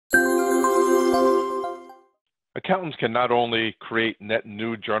Accountants can not only create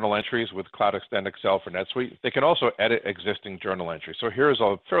new journal entries with CloudExtend Excel for NetSuite, they can also edit existing journal entries. So here's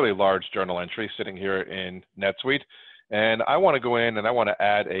a fairly large journal entry sitting here in NetSuite, and I want to go in and I want to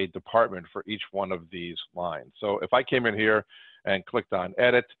add a department for each one of these lines. So if I came in here and clicked on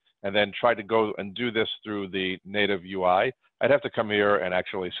Edit and then tried to go and do this through the native UI, I'd have to come here and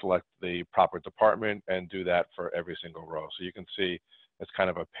actually select the proper department and do that for every single row. So you can see it's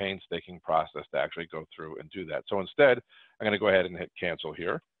kind of a painstaking process to actually go through and do that. So instead, I'm going to go ahead and hit cancel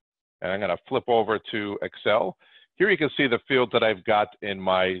here. And I'm going to flip over to Excel. Here you can see the fields that I've got in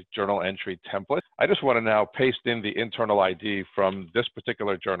my journal entry template. I just want to now paste in the internal ID from this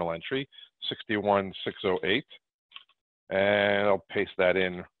particular journal entry, 61608. And I'll paste that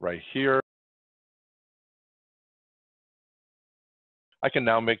in right here. I can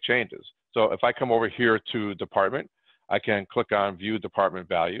now make changes. So if I come over here to department, I can click on View Department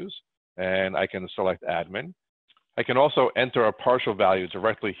Values, and I can select Admin. I can also enter a partial value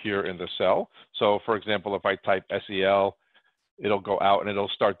directly here in the cell. So for example, if I type SEL, it'll go out and it'll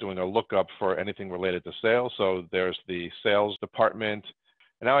start doing a lookup for anything related to sales. So there's the sales department.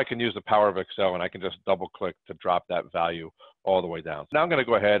 And now I can use the power of Excel, and I can just double click to drop that value all the way down. Now I'm going to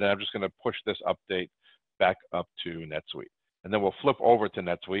go ahead and I'm just going to push this update back up to NetSuite. And then we'll flip over to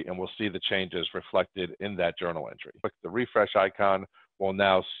NetSuite and we'll see the changes reflected in that journal entry. Click the refresh icon. We'll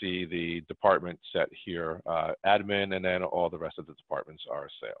now see the department set here, admin, and then all the rest of the departments are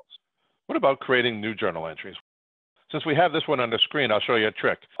sales. What about creating new journal entries? Since we have this one on the screen, I'll show you a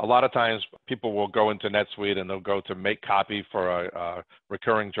trick. A lot of times people will go into NetSuite and they'll go to make copy for a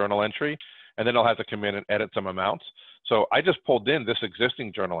recurring journal entry, and then they'll have to come in and edit some amounts. So I just pulled in this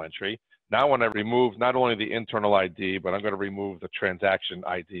existing journal entry. Now I want to remove not only the internal ID, but I'm going to remove the transaction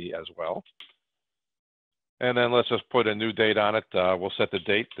ID as well. And then let's just put a new date on it. We'll set the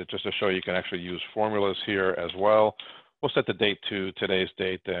date just to show you can actually use formulas here as well. We'll set the date to today's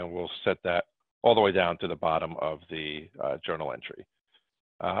date, and we'll set that all the way down to the bottom of the journal entry.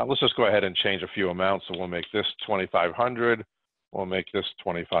 Let's just go ahead and change a few amounts. So we'll make this 2,500. We'll make this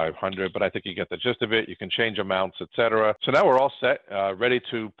 2,500, but I think you get the gist of it. You can change amounts, etc. So now we're all set, ready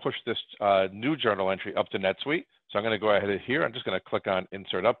to push this new journal entry up to NetSuite. So I'm going to go ahead here. I'm just going to click on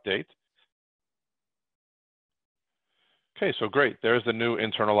Insert Update. Okay, so great. There's the new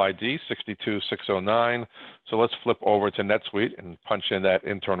internal ID, 62609. So let's flip over to NetSuite and punch in that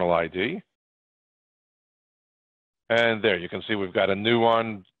internal ID. And there, you can see we've got a new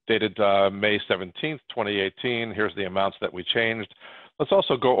one dated May 17th, 2018. Here's the amounts that we changed. Let's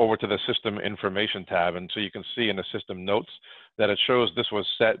also go over to the System Information tab. And so you can see in the System Notes that it shows this was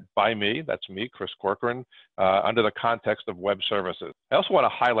set by me, that's me, Chris Corcoran, under the context of web services. I also want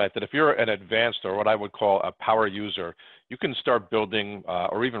to highlight that if you're an advanced or what I would call a power user, you can start building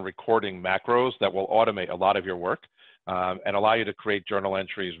or even recording macros that will automate a lot of your work. And allow you to create journal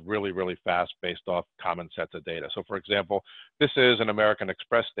entries really, really fast based off common sets of data. So for example, this is an American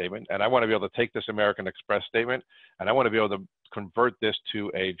Express statement, and I want to be able to take this American Express statement, and I want to be able to convert this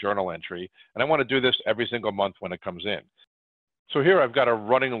to a journal entry, and I want to do this every single month when it comes in. So here I've got a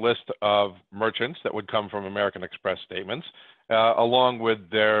running list of merchants that would come from American Express statements, along with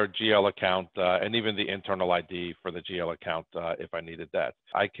their GL account and even the internal ID for the GL account if I needed that.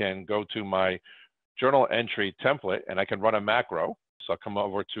 I can go to my journal entry template and I can run a macro. So I'll come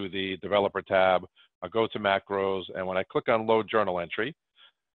over to the developer tab, I'll go to macros, and when I click on load journal entry,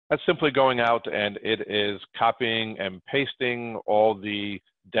 that's simply going out and it is copying and pasting all the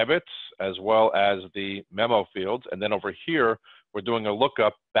debits as well as the memo fields. And then over here, we're doing a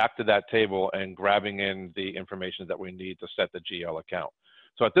lookup back to that table and grabbing in the information that we need to set the GL account.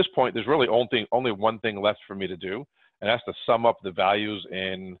 So at this point, there's really only one thing left for me to do, and that's to sum up the values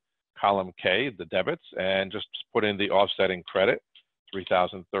in column K, the debits, and just put in the offsetting credit,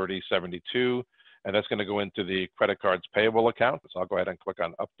 3,030.72, and that's going to go into the credit cards payable account. So I'll go ahead and click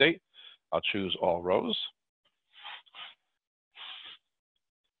on Update. I'll choose all rows.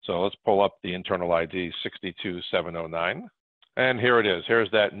 So let's pull up the internal ID 62709. And here it is. Here's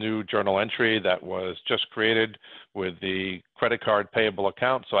that new journal entry that was just created with the credit card payable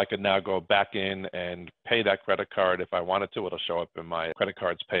account. So I can now go back in and pay that credit card if I wanted to. It'll show up in my credit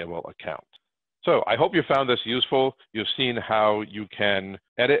cards payable account. So I hope you found this useful. You've seen how you can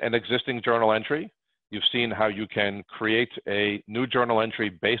edit an existing journal entry. You've seen how you can create a new journal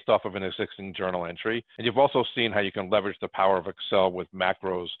entry based off of an existing journal entry. And you've also seen how you can leverage the power of Excel with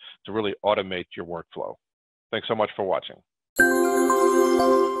macros to really automate your workflow. Thanks so much for watching.